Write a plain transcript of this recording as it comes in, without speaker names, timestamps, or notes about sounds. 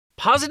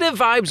Positive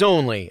vibes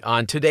only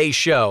on today's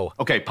show.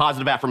 Okay,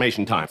 positive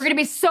affirmation time. We're gonna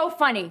be so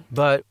funny.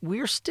 But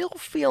we're still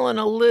feeling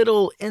a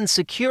little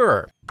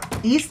insecure.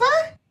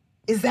 Isla?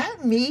 Is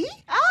that me?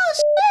 Oh,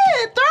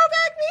 shit!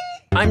 Throwback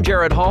me? I'm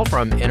Jared Hall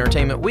from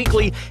Entertainment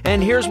Weekly,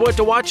 and here's what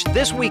to watch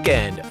this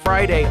weekend,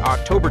 Friday,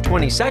 October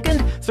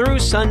 22nd through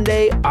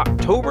Sunday,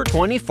 October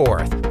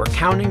 24th. We're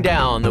counting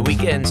down the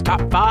weekend's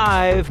top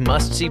 5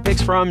 must-see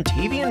picks from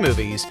TV and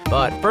movies.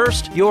 But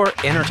first, your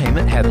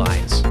entertainment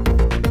headlines.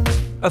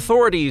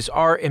 Authorities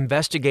are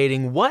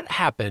investigating what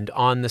happened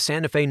on the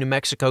Santa Fe, New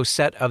Mexico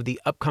set of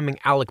the upcoming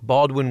Alec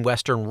Baldwin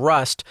western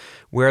Rust,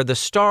 where the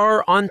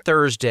star on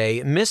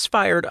Thursday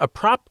misfired a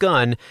prop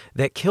gun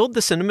that killed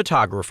the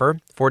cinematographer,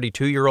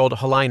 42-year-old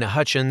Helena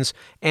Hutchins,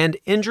 and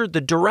injured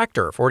the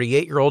director,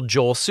 48-year-old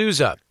Joel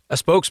Souza. A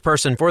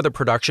spokesperson for the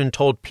production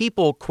told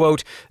People,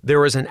 quote, "There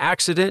was an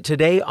accident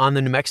today on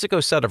the New Mexico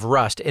set of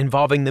Rust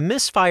involving the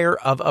misfire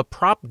of a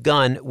prop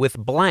gun with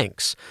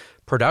blanks.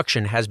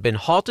 Production has been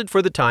halted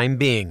for the time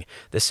being.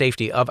 The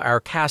safety of our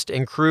cast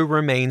and crew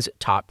remains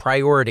top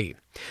priority."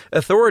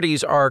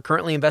 Authorities are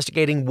currently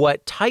investigating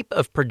what type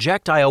of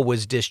projectile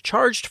was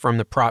discharged from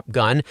the prop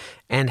gun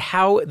and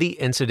how the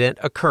incident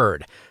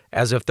occurred.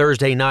 As of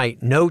Thursday night,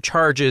 no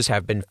charges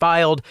have been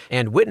filed,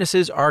 and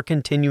witnesses are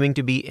continuing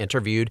to be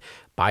interviewed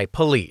by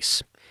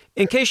police.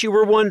 In case you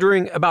were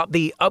wondering about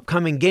the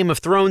upcoming Game of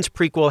Thrones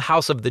prequel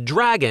House of the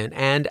Dragon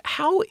and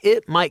how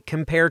it might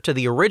compare to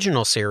the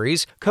original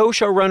series,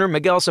 co-showrunner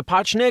Miguel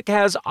Sapochnik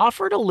has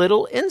offered a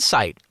little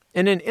insight.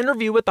 In an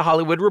interview with The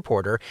Hollywood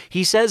Reporter,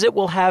 he says it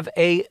will have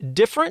a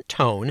different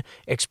tone,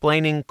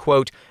 explaining,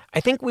 quote, "I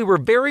think we were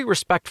very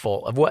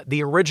respectful of what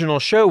the original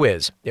show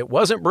is. It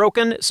wasn't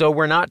broken, so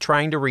we're not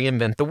trying to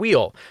reinvent the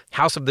wheel.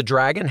 House of the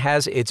Dragon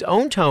has its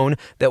own tone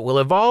that will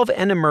evolve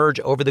and emerge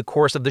over the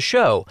course of the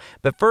show.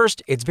 But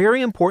first, it's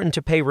very important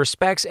to pay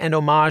respects and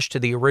homage to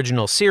the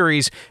original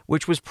series,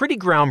 which was pretty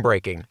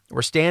groundbreaking.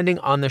 We're standing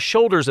on the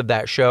shoulders of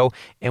that show,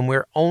 and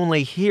we're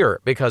only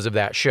here because of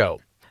that show."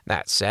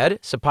 That said,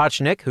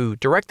 Sapochnik, who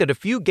directed a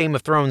few Game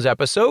of Thrones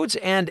episodes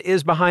and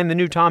is behind the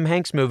new Tom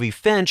Hanks movie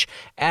Finch,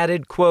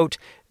 added, quote,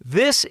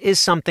 "This is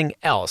something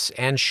else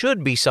and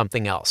should be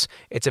something else.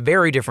 It's a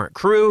very different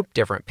crew,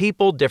 different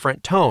people,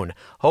 different tone.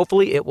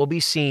 Hopefully it will be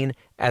seen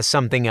as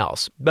something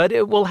else, but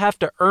it will have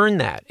to earn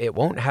that. It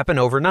won't happen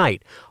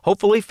overnight.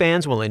 Hopefully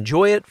fans will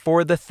enjoy it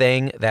for the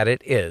thing that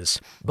it is.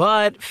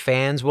 But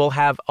fans will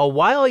have a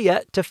while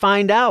yet to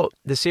find out.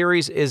 The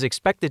series is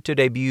expected to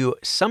debut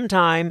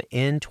sometime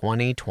in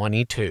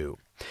 2022.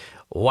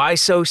 Why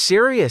so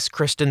serious,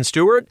 Kristen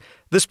Stewart?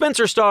 The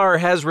Spencer star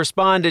has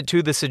responded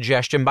to the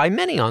suggestion by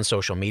many on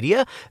social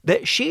media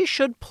that she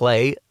should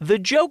play the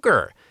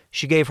Joker.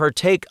 She gave her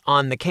take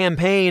on the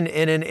campaign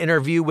in an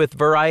interview with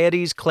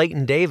Variety's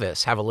Clayton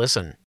Davis. Have a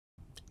listen.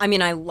 I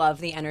mean, I love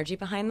the energy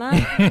behind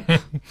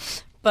that.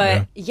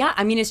 But yeah,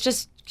 I mean, it's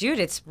just, dude,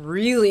 it's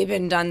really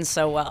been done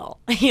so well,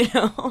 you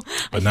know?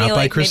 But not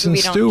by Kristen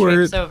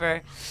Stewart.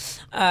 Over.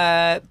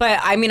 But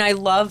I mean, I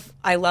love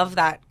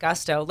that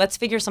gusto. Let's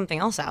figure something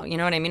else out. You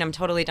know what I mean? I'm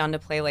totally down to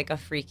play like a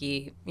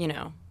freaky, you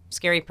know,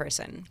 scary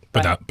person.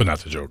 But not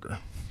the Joker.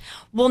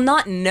 Well,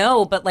 not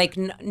but like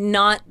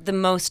not the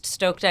most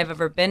stoked I've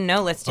ever been.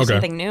 No, let's do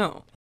something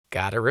new.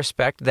 Gotta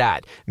respect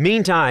that.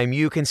 Meantime,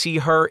 you can see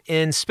her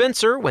in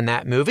Spencer when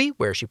that movie,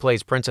 where she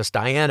plays Princess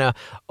Diana,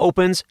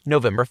 opens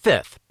November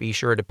 5th. Be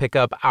sure to pick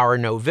up our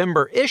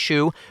November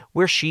issue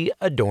where she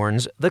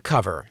adorns the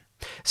cover.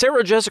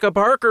 Sarah Jessica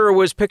Parker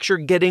was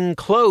pictured getting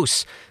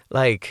close,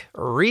 like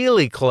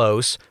really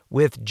close,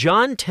 with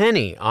John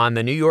Tenney on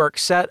the New York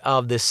set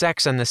of the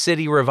Sex and the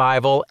City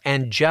revival,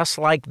 and Just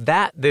Like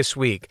That this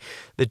week.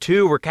 The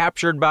two were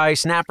captured by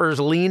snappers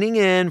leaning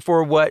in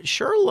for what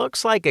sure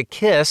looks like a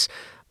kiss,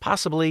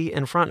 possibly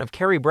in front of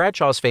Carrie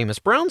Bradshaw's famous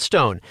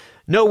brownstone.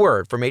 No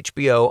word from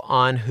HBO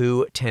on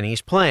who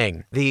Tenney's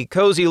playing. The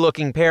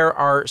cozy-looking pair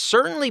are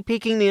certainly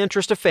piquing the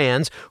interest of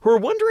fans who are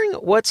wondering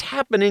what's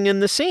happening in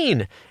the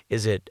scene.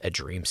 Is it a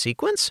dream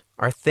sequence?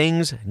 Are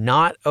things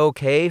not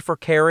okay for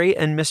Carrie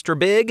and Mr.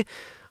 Big?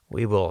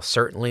 We will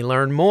certainly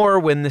learn more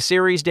when the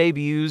series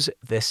debuts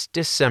this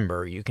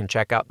December. You can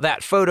check out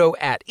that photo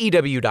at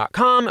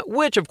EW.com,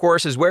 which of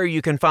course is where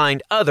you can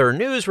find other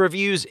news,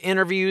 reviews,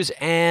 interviews,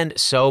 and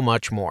so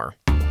much more.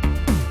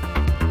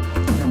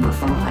 Number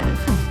 5.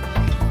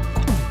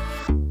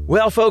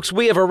 Well, folks,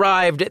 we have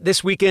arrived at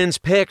this weekend's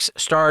picks,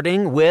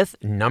 starting with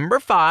number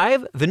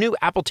 5, the new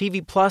Apple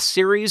TV Plus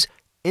series,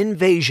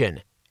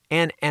 Invasion.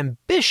 An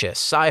ambitious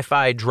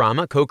sci-fi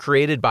drama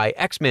co-created by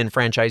X-Men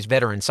franchise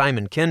veteran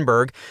Simon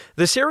Kinberg,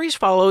 the series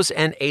follows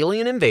an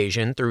alien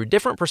invasion through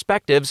different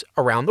perspectives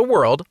around the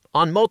world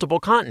on multiple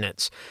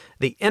continents.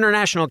 The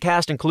international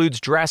cast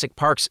includes Jurassic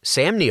Park's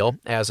Sam Neill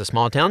as a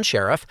small-town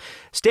sheriff,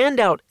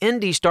 standout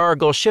indie star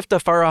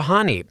Golshifteh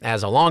Farahani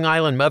as a Long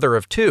Island mother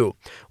of two,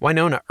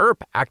 Wynonna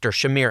Earp actor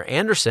Shamir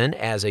Anderson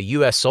as a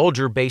U.S.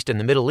 soldier based in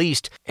the Middle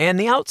East, and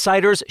The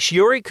Outsider's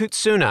Shiori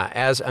Kutsuna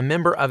as a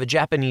member of a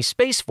Japanese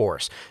space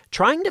force,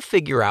 trying to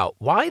figure out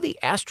why the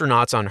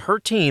astronauts on her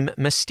team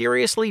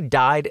mysteriously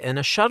died in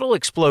a shuttle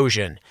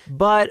explosion.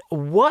 But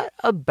what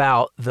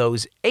about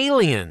those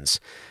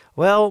aliens?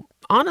 Well,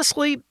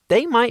 honestly,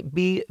 they might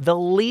be the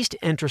least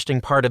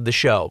interesting part of the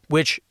show,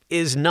 which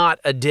is not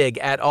a dig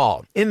at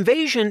all.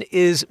 Invasion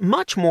is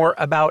much more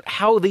about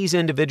how these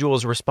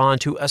individuals respond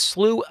to a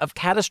slew of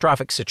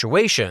catastrophic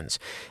situations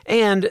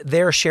and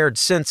their shared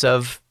sense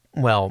of,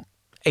 well,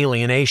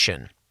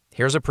 alienation.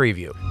 Here's a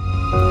preview.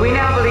 We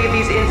now believe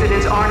these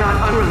incidents are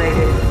not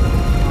unrelated,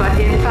 but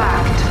in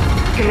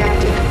fact,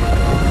 connected.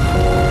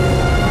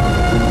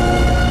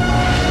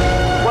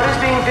 What is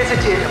being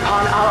visited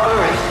upon our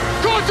Earth?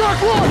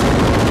 Contact one!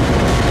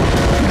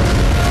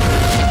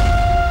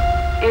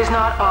 Is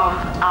not of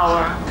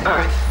our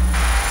Earth.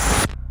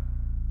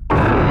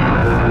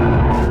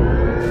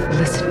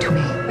 Listen to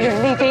me. We're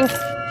leaving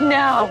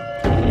now.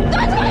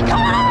 That's my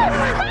car!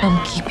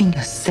 I'm keeping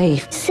us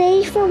safe.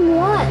 Safe from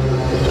what?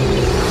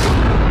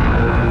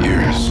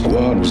 Your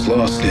squad was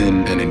lost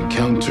in an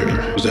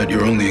encounter. Was that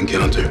your only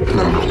encounter?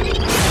 No.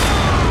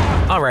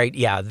 All right,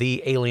 yeah,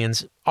 the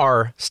aliens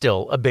are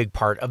still a big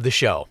part of the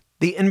show.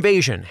 The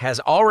invasion has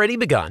already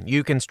begun.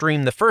 You can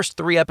stream the first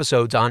 3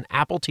 episodes on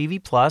Apple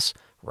TV Plus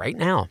right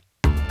now.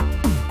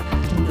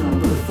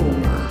 Number 4.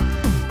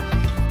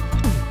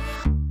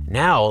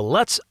 Now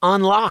let's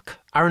unlock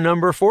our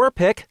number 4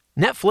 pick,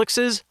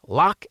 Netflix's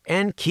Lock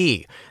and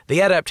Key.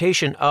 The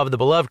adaptation of the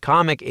beloved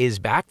comic is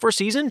back for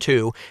season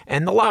 2,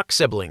 and the Locke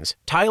siblings,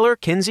 Tyler,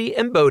 Kinsey,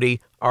 and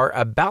Bodhi, are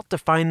about to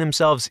find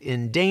themselves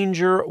in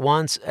danger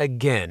once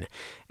again.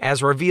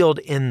 As revealed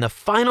in the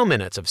final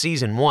minutes of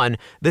season 1,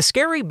 the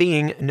scary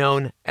being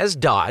known as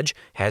Dodge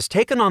has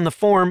taken on the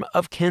form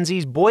of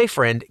Kinsey's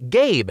boyfriend,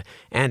 Gabe,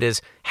 and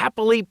is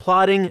happily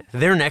plotting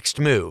their next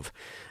move.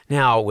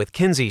 Now, with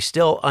Kinsey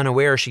still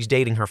unaware she's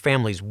dating her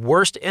family's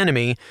worst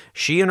enemy,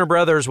 she and her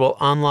brothers will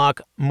unlock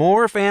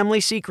more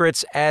family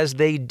secrets as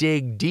they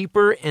dig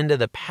deeper into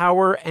the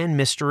power and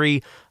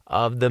mystery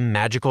of the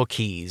magical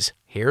keys.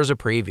 Here's a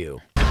preview.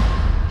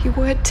 You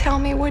would tell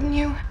me, wouldn't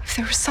you, if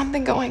there was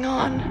something going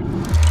on?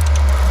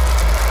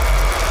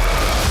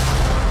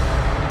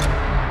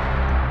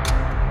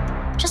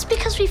 Just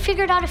because we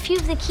figured out a few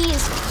of the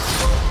keys,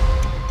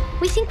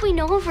 we think we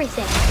know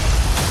everything.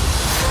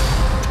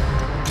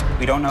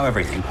 We don't know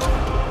everything,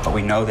 but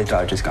we know that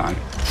Dodge is gone.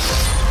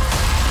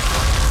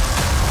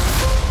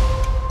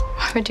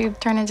 Why would you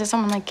turn into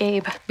someone like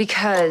Gabe?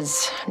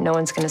 Because no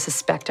one's going to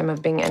suspect him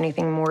of being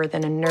anything more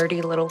than a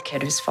nerdy little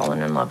kid who's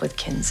fallen in love with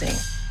Kinsey.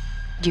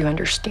 Do you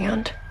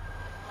understand?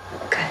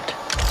 Good.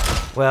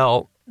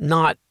 Well,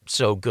 not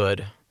so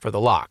good for the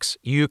Locks.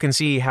 You can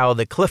see how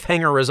the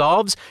cliffhanger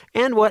resolves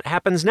and what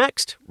happens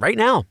next right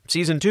now.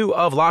 Season 2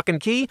 of Lock and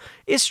Key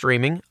is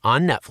streaming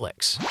on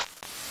Netflix.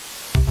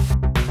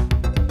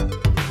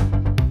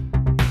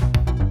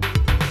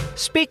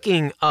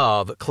 Speaking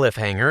of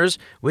cliffhangers,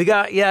 we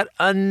got yet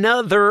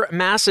another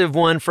massive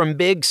one from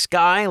Big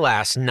Sky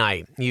last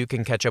night. You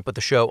can catch up with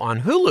the show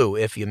on Hulu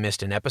if you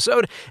missed an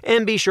episode,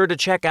 and be sure to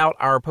check out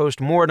our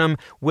post-mortem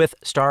with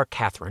star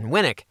Catherine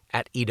Winnick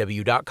at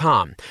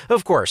EW.com.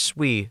 Of course,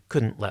 we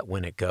couldn't let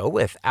Winnick go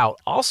without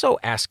also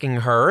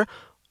asking her,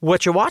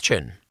 what you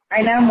watching?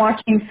 Right now I'm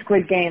watching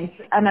Squid Games.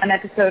 I'm on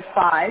episode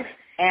 5,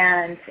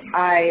 and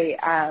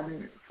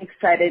I'm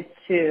excited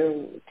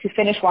to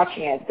finish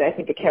watching it. I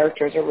think the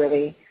characters are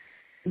really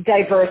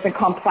diverse and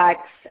complex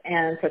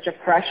and such a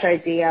fresh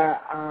idea,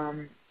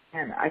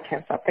 and I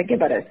can't stop thinking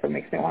about it, so it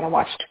makes me want to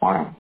watch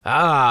tomorrow.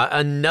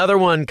 Another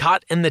one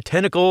caught in the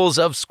tentacles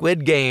of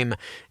Squid Game.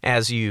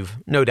 As you've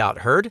no doubt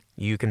heard,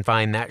 you can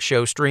find that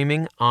show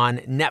streaming on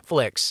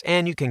Netflix,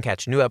 and you can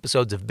catch new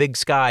episodes of Big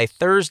Sky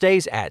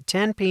Thursdays at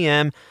 10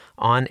 p.m.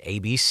 on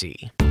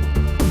ABC.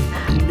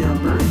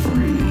 Number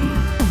 3.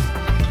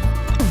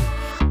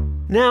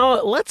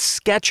 Now, let's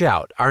sketch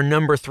out our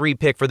number 3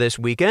 pick for this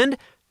weekend,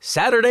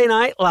 Saturday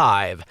Night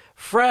Live.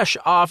 Fresh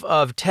off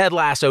of Ted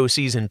Lasso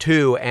Season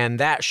 2 and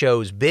that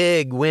show's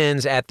big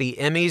wins at the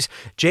Emmys,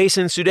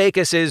 Jason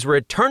Sudeikis is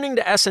returning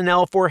to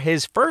SNL for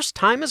his first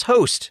time as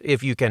host,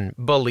 if you can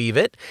believe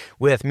it,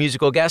 with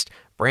musical guest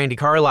Brandi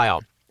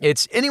Carlile.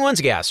 It's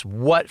anyone's guess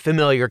what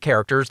familiar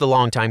characters the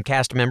longtime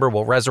cast member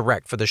will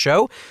resurrect for the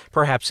show.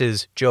 Perhaps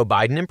his Joe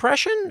Biden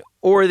impression?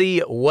 Or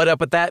the what up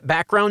with that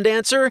background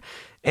dancer?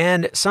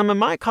 And some of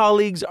my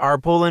colleagues are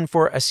pulling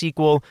for a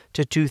sequel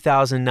to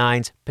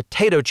 2009's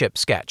Potato Chip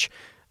sketch.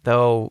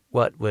 Though,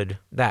 what would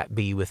that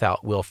be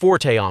without Will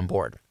Forte on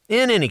board?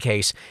 In any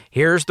case,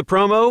 here's the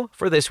promo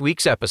for this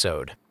week's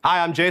episode.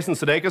 Hi, I'm Jason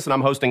Sudeikis, and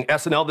I'm hosting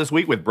SNL This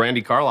Week with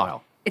Brandi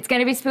Carlile. It's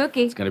going to be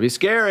spooky. It's going to be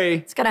scary.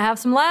 It's going to have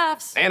some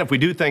laughs. And if we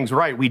do things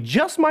right, we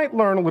just might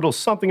learn a little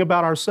something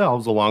about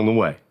ourselves along the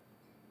way.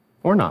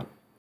 Or not.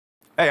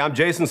 Hey, I'm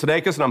Jason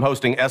Sudeikis, and I'm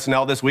hosting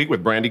SNL This Week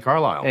with Brandi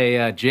Carlile. Hey,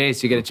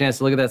 Jace, you get a chance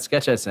to look at that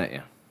sketch I sent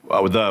you?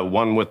 The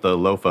one with the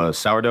loaf of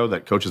sourdough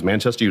that coaches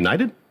Manchester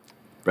United?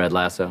 Brad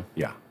Lasso?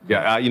 Yeah.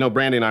 Yeah,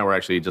 Brandi and I were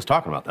actually just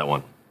talking about that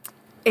one.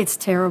 It's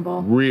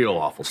terrible. Real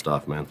awful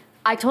stuff, man.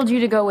 I told you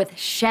to go with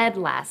Shed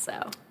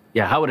Lasso.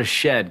 Yeah, how would a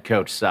shed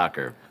coach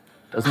soccer?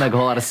 Doesn't make a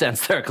whole lot of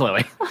sense there,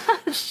 Chloe.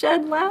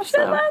 Shed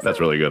Lasso.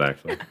 That's really good,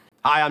 actually.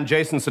 Hi, I'm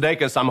Jason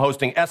Sudeikis. I'm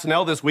hosting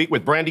SNL This Week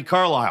with Brandi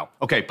Carlile.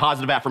 Okay,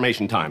 positive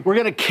affirmation time. We're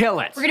gonna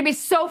kill it. We're gonna be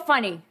so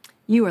funny.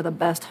 You are the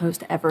best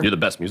host ever. You're the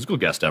best musical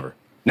guest ever.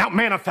 Now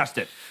manifest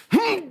it.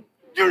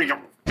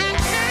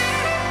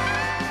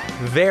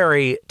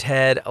 Very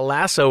Ted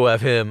Lasso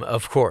of him,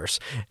 of course.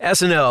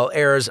 SNL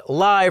airs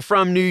live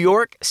from New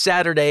York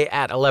Saturday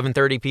at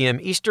 11:30 p.m.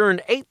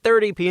 Eastern,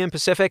 8:30 p.m.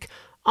 Pacific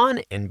on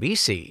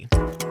NBC.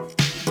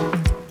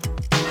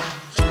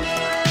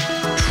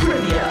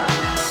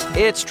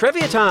 It's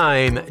trivia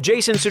time.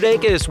 Jason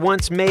Sudeikis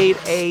once made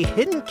a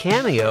hidden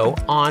cameo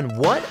on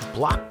what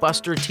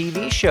blockbuster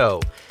TV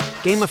show?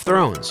 Game of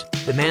Thrones,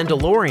 The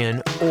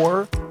Mandalorian,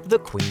 or The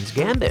Queen's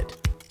Gambit?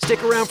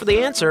 Stick around for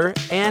the answer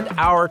and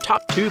our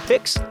top 2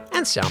 picks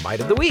and soundbite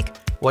of the week.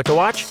 What to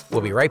watch?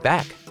 We'll be right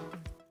back.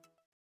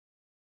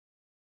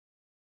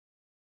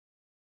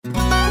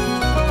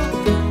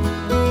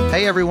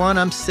 Hey everyone,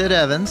 I'm Sid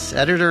Evans,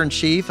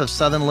 editor-in-chief of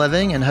Southern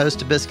Living and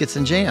host of Biscuits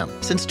and Jam.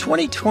 Since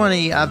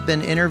 2020, I've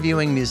been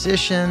interviewing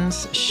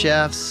musicians,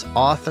 chefs,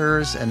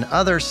 authors, and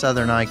other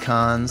Southern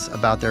icons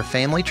about their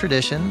family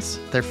traditions,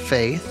 their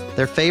faith,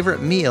 their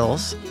favorite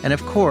meals, and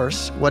of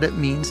course, what it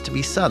means to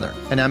be Southern.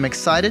 And I'm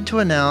excited to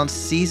announce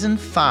Season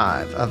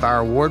 5 of our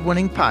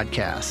award-winning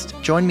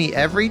podcast. Join me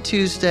every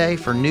Tuesday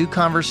for new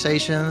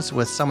conversations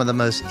with some of the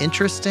most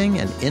interesting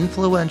and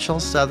influential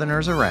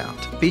Southerners around.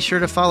 Be sure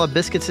to follow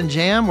Biscuits and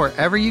Jam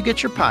wherever you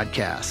get your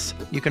podcasts.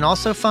 You can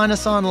also find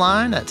us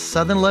online at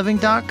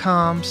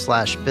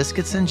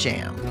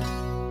southernliving.com/biscuitsandjam.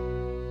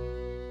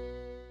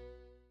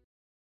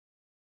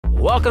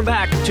 Welcome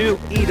back to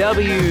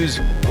EW's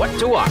What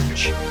to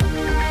Watch.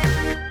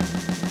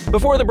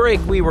 Before the break,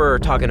 we were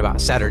talking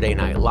about Saturday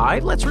Night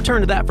Live. Let's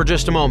return to that for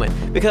just a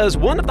moment, because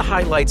one of the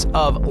highlights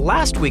of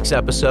last week's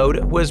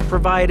episode was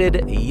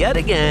provided yet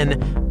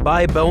again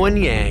by Bowen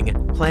Yang,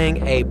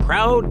 playing a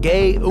proud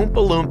gay Oompa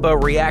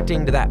Loompa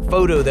reacting to that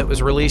photo that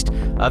was released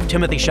of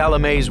Timothée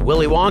Chalamet's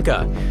Willy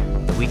Wonka.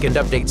 The Weekend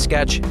Update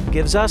sketch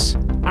gives us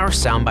our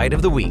soundbite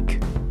of the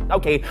week.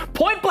 Okay,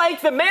 point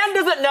blank, the man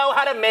doesn't know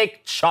how to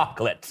make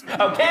chocolate,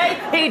 okay?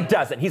 He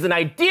doesn't. He's an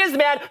ideas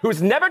man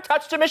who's never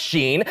touched a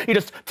machine. He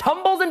just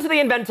tumbles into the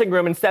inventing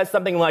room and says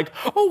something like,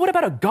 oh, what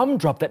about a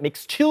gumdrop that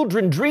makes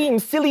children dream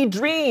silly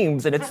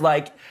dreams? And it's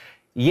like,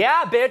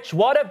 yeah, bitch,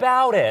 what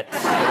about it?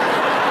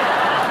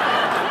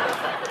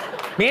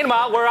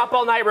 Meanwhile, we're up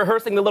all night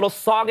rehearsing the little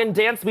song and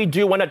dance we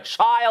do when a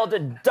child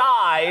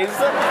dies.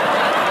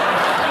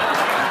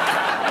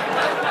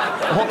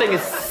 The whole thing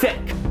is sick.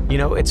 You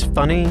know, it's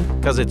funny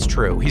because it's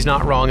true. He's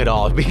not wrong at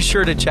all. Be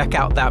sure to check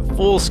out that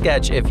full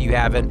sketch if you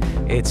haven't.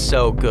 It's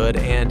so good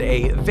and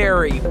a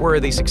very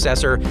worthy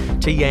successor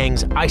to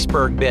Yang's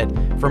iceberg bit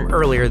from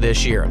earlier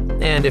this year.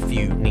 And if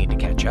you need to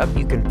catch up,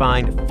 you can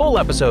find full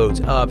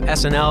episodes of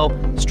SNL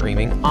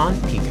streaming on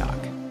Peacock.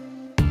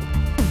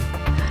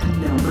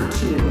 Number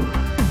 2.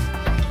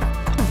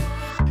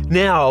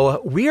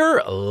 Now,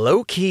 we're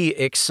low-key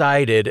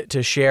excited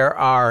to share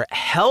our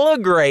hella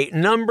great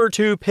number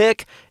 2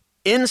 pick,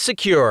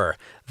 Insecure.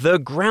 The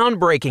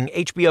groundbreaking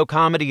HBO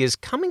comedy is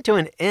coming to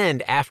an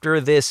end after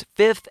this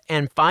 5th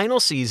and final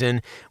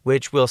season,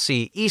 which will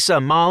see Issa,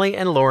 Molly,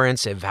 and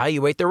Lawrence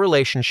evaluate their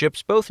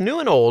relationships, both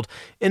new and old,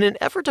 in an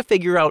effort to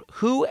figure out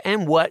who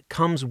and what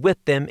comes with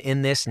them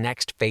in this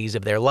next phase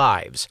of their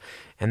lives.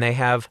 And they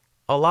have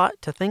a lot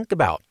to think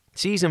about.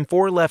 Season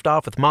 4 left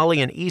off with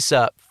Molly and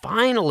Issa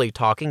finally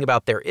talking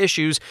about their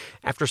issues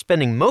after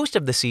spending most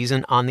of the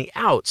season on the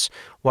outs,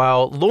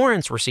 while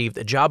Lawrence received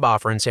a job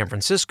offer in San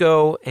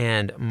Francisco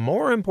and,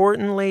 more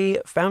importantly,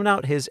 found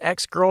out his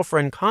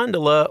ex-girlfriend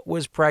Condola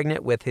was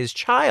pregnant with his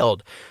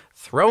child,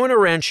 throwing a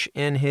wrench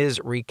in his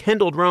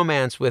rekindled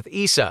romance with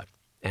Issa.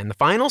 And the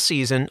final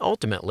season,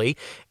 ultimately,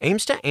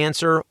 aims to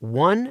answer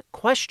one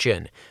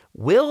question: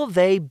 will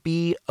they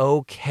be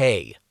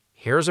okay?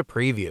 Here's a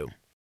preview.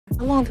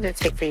 How long did it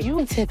take for you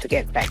and Ted to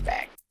get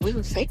back? We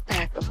were fake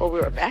back before we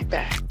were back.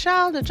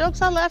 Child, the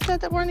jokes I laughed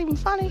at that weren't even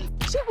funny.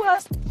 She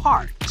was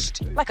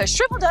parched, like a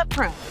shriveled up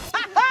prune.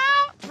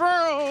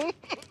 Prune.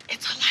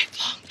 It's a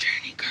lifelong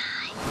journey,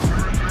 girl.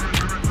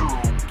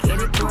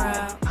 Get it,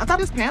 girl. I thought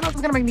this panel was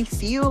gonna make me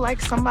feel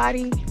like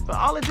somebody, but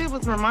all it did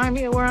was remind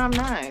me of where I'm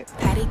not.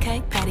 Patty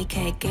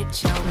cake,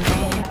 get your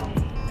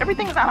man.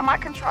 Everything's out of my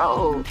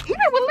control. You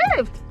never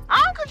lived.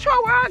 I don't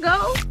control where I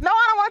go. No,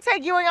 I don't want to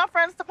take you and your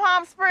friends to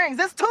Palm Springs.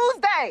 It's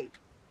Tuesday.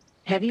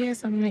 Have you had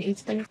something to eat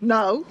today?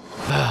 No.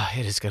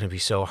 It is going to be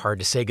so hard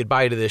to say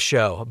goodbye to this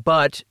show,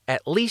 but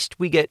at least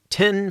we get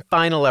 10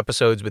 final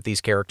episodes with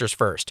these characters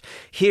first.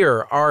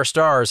 Here are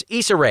stars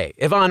Issa Rae,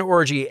 Yvonne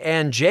Orji,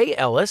 and Jay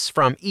Ellis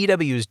from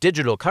EW's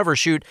digital cover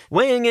shoot,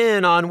 weighing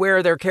in on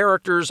where their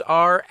characters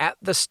are at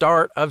the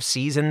start of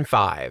season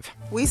 5.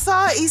 We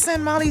saw Issa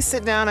and Molly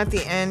sit down at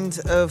the end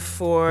of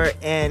 4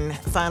 and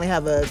finally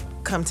have a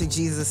come to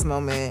Jesus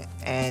moment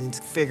and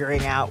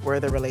figuring out where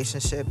the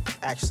relationship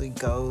actually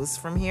goes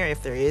from here,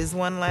 if there is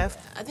one left.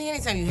 I think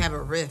anytime you have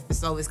a riff,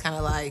 it's always kind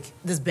of like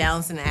this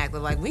balancing act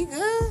of like, we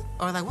good?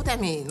 Or like, what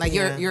that mean? Like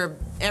your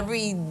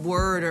every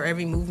word or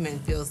every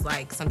movement feels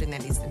like something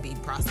that needs to be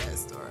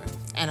processed or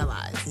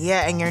analyzed.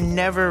 Yeah, and you're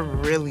never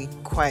really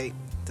quite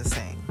the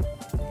same.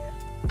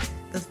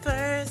 The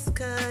first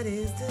cut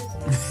is the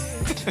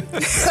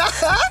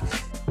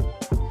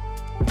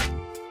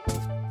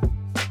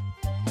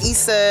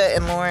Issa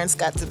and Lawrence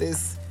got to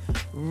this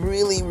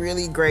really,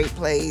 really great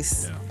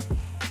place. Yeah.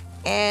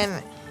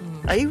 And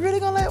are you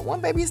really gonna let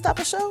one baby stop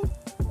a show?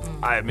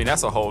 I mean,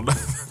 that's a whole,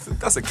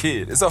 that's a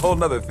kid. It's a whole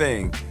nother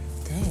thing.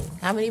 Dang,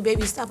 how many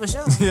babies stop a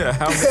show? Yeah,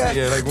 how many?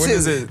 Yeah, like when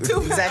is it?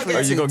 Exactly.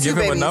 Are you gonna give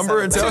him a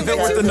number and tell him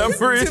what the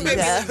number is?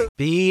 Yeah.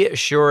 Be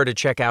sure to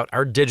check out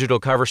our digital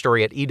cover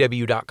story at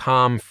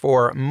EW.com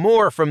for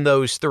more from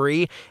those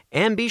three,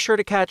 and be sure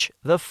to catch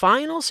the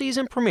final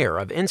season premiere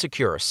of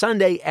Insecure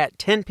Sunday at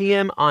 10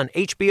 p.m. on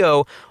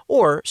HBO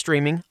or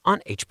streaming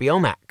on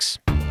HBO Max.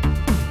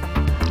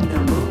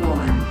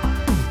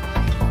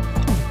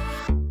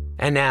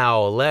 And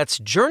now, let's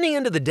journey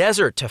into the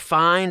desert to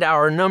find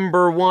our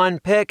number 1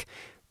 pick.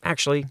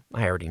 Actually,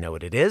 I already know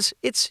what it is.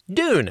 It's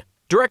Dune.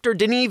 Director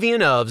Denis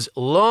Villeneuve's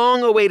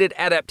long-awaited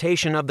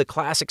adaptation of the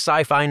classic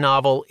sci-fi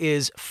novel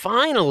is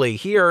finally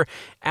here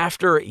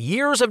after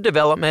years of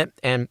development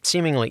and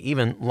seemingly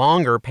even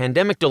longer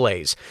pandemic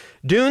delays.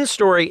 Dune's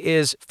story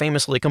is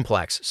famously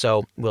complex,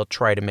 so we'll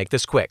try to make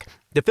this quick.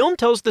 The film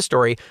tells the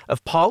story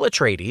of Paul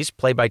Atreides,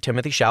 played by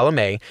Timothée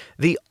Chalamet,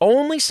 the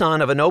only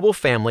son of a noble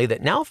family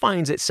that now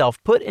finds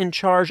itself put in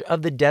charge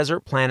of the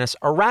desert planet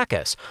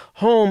Arrakis,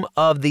 home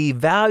of the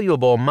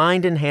valuable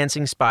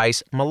mind-enhancing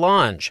spice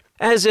melange.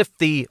 As if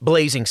the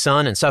blazing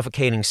sun and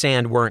suffocating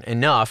sand weren't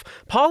enough,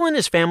 Paul and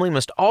his family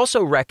must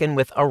also reckon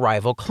with a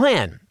rival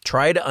clan,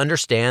 try to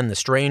understand the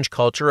strange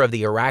culture of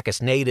the Arrakis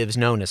natives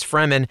known as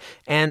Fremen,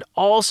 and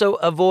also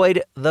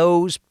avoid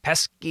those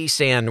pesky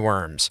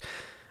sandworms.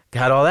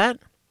 Got all that?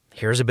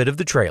 Here's a bit of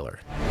the trailer.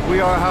 We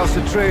are House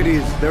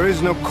Atreides. There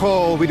is no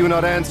call we do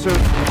not answer.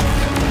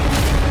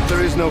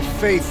 There is no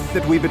faith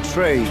that we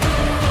betray.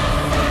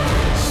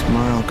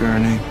 Smile,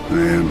 Gurney.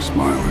 I am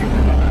smiling.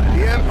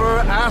 The Emperor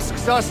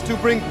asks us to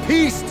bring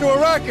peace to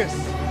Arrakis.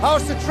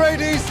 House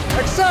Atreides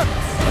accepts.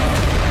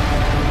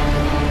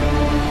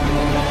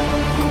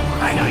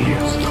 I know you.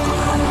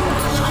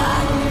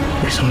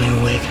 There's something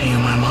awakening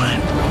in my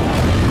mind.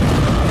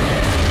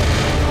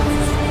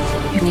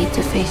 You need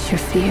to face your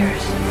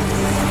fears.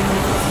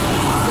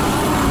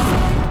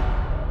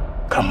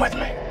 Come with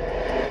me.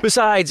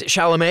 Besides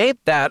Chalamet,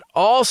 that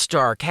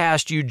all-star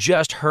cast you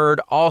just heard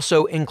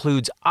also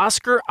includes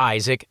Oscar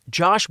Isaac,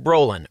 Josh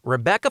Brolin,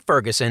 Rebecca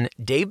Ferguson,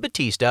 Dave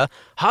Bautista,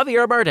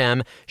 Javier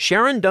Bardem,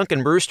 Sharon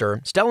Duncan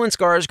Brewster, Stellan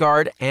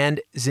Skarsgård, and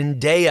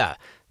Zendaya.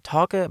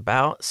 Talk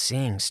about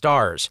seeing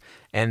stars.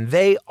 And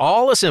they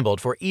all assembled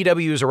for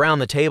EW's Around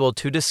the Table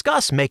to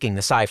discuss making the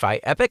sci-fi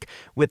epic,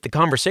 with the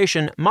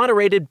conversation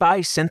moderated by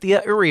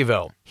Cynthia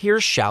Erivo.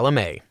 Here's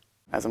Chalamet.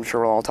 As I'm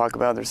sure we'll all talk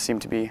about, there seem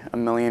to be a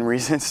million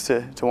reasons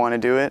to want to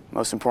do it.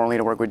 Most importantly,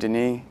 to work with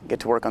Denis, get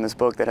to work on this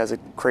book that has a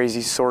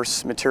crazy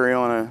source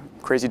material and a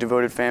crazy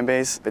devoted fan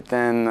base. But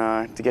then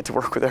to get to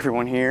work with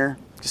everyone here,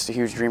 just a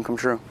huge dream come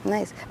true.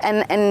 Nice.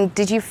 And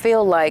did you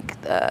feel like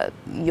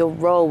your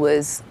role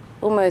was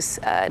almost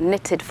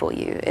knitted for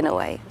you in a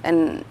way?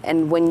 And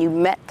when you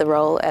met the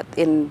role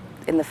in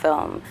the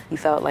film, you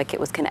felt like it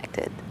was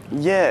connected?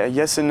 Yeah,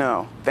 yes and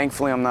no.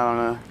 Thankfully, I'm not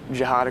on a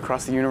jihad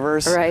across the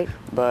universe. Right.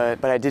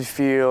 But I did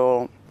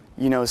feel,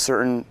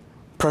 certain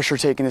pressure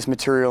taking this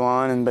material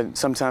on, but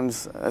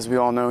sometimes, as we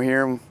all know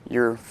here,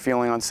 your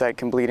feeling on set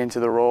can bleed into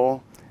the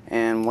role.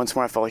 And once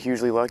more, I felt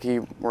hugely lucky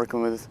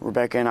working with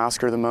Rebecca and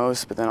Oscar the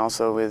most, but then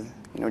also with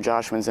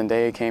Josh when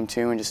Zendaya came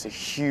too, and just a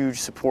huge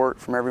support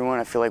from everyone.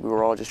 I feel like we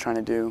were all just trying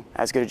to do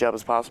as good a job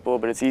as possible,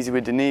 but it's easy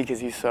with Denis because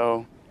he's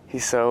so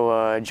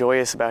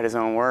joyous about his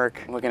own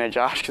work. I'm looking at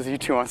Josh because you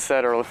two on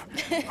set are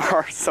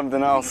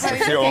something else.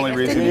 That's the only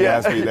reason he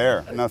has me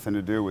there. Nothing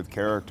to do with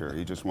character.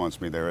 He just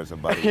wants me there as a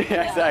buddy.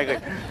 Yeah, exactly.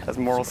 That's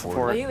moral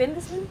support. Are you in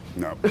this one?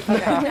 No.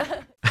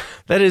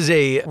 That is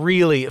a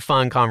really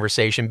fun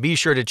conversation. Be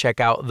sure to check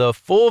out the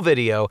full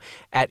video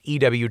at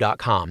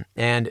EW.com.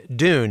 And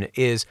Dune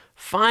is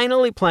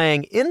finally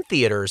playing in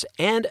theaters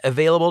and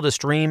available to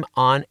stream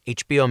on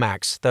HBO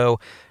Max. Though,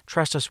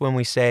 trust us when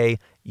we say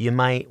you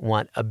might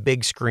want a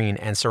big screen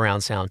and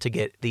surround sound to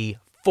get the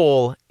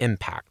full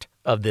impact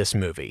of this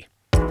movie.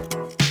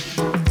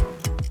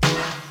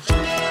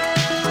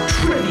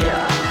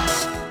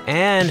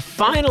 And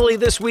finally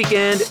this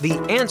weekend, the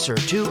answer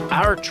to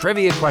our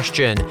trivia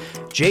question.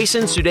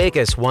 Jason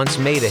Sudeikis once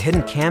made a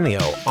hidden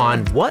cameo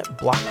on what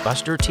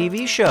blockbuster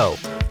TV show?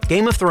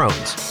 Game of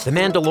Thrones, The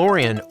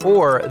Mandalorian,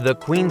 or The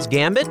Queen's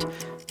Gambit?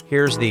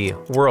 Here's the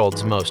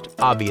world's most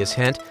obvious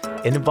hint.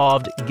 It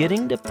involved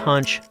getting to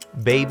punch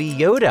Baby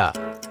Yoda.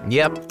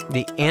 Yep,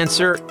 the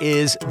answer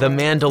is The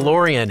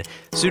Mandalorian.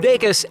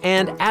 Sudeikis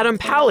and Adam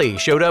Pally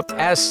showed up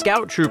as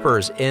scout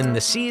troopers in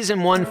the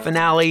season 1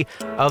 finale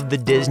of the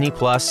Disney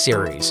Plus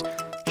series.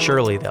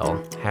 Surely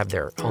they'll have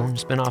their own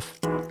spinoff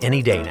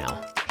any day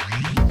now.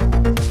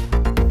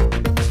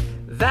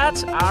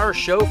 That's our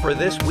show for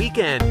this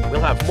weekend.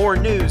 We'll have more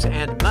news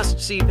and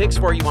must-see picks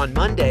for you on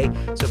Monday,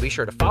 so be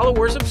sure to follow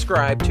or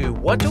subscribe to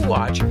What to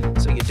Watch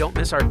so you don't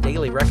miss our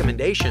daily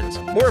recommendations,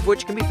 more of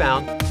which can be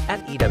found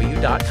at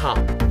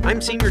EW.com. I'm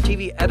Senior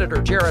TV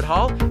Editor Jared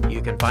Hall.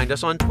 You can find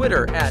us on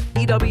Twitter at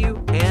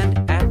EW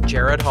and at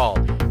Jared Hall.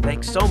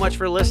 Thanks so much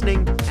for listening,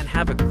 and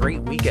have a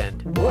great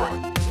weekend.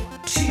 What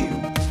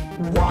to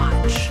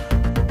Watch?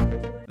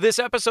 This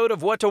episode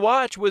of What to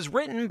Watch was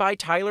written by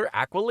Tyler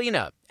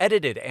Aquilina,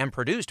 edited and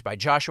produced by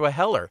Joshua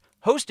Heller,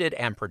 hosted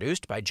and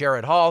produced by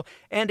Jared Hall,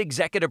 and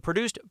executive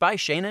produced by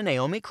Shana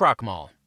Naomi Krochmal.